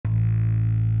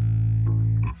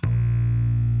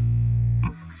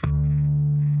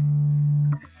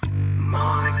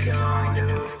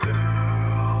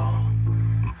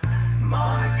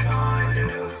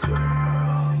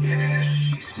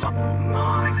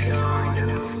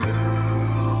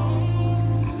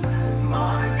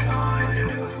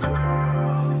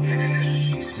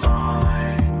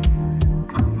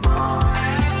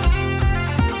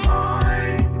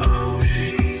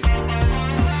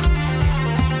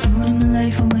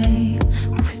life away.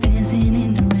 Who's dancing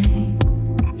in the rain?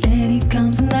 Let it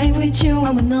come to life with you,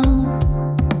 I'm alone.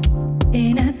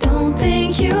 And I don't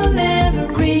think you'll ever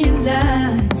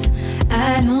realize.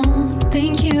 I don't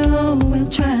think you will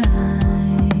try.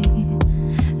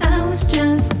 I was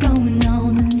just going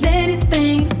on and letting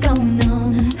things going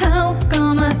on. How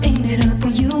come I ended up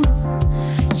with you?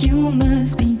 You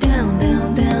must be down,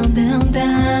 down, down, down,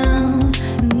 down.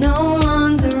 No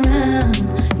one's around,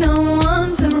 no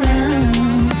one's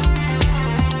around.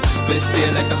 But it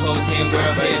feel like the whole damn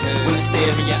world here. When I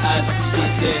stare in your eyes, I can see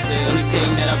shit. The only thing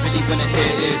that I really wanna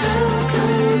hear is, how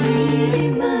come really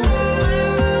mine?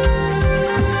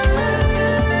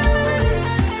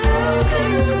 How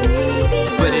come really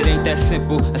be but it ain't that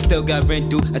simple. I still got rent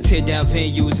due. I tear down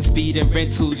venues and speed and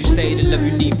rentals. You say the love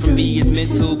you need from me is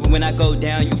mental, but when I go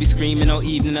down, you be screaming all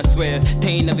evening. I swear they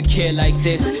ain't never cared like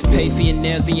this. Pay for your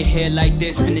nails and your hair like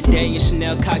this. Spend a day in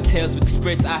Chanel cocktails with the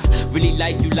spritz. I really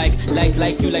like you, like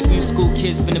you, like we were school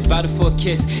kids. Spin a bottle for a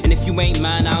kiss. And if you ain't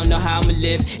mine, I don't know how I'ma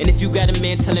live. And if you got a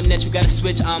man, tell him that you gotta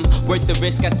switch. I'm worth the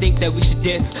risk. I think that we should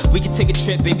dip. We can take a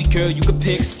trip, baby girl. You can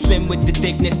pick slim with the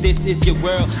thickness. This is your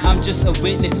world. I'm just a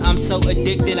witness. I'm so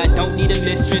addicted. I don't need a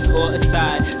mistress or a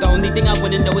side. The only thing I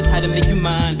wanna know is how to make you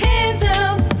mine. hands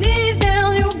up, knees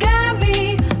down, you got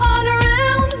me all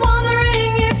around,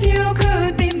 wondering if you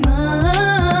could be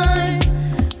mine.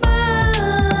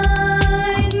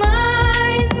 Mine,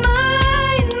 mine,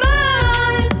 mine,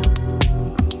 mine.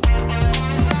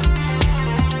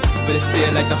 But it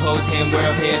feel like the whole damn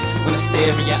world here. When I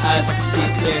stare in your eyes, I can see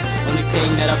clear. Only thing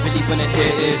that I really wanna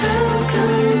hear is, How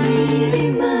come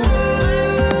really mine?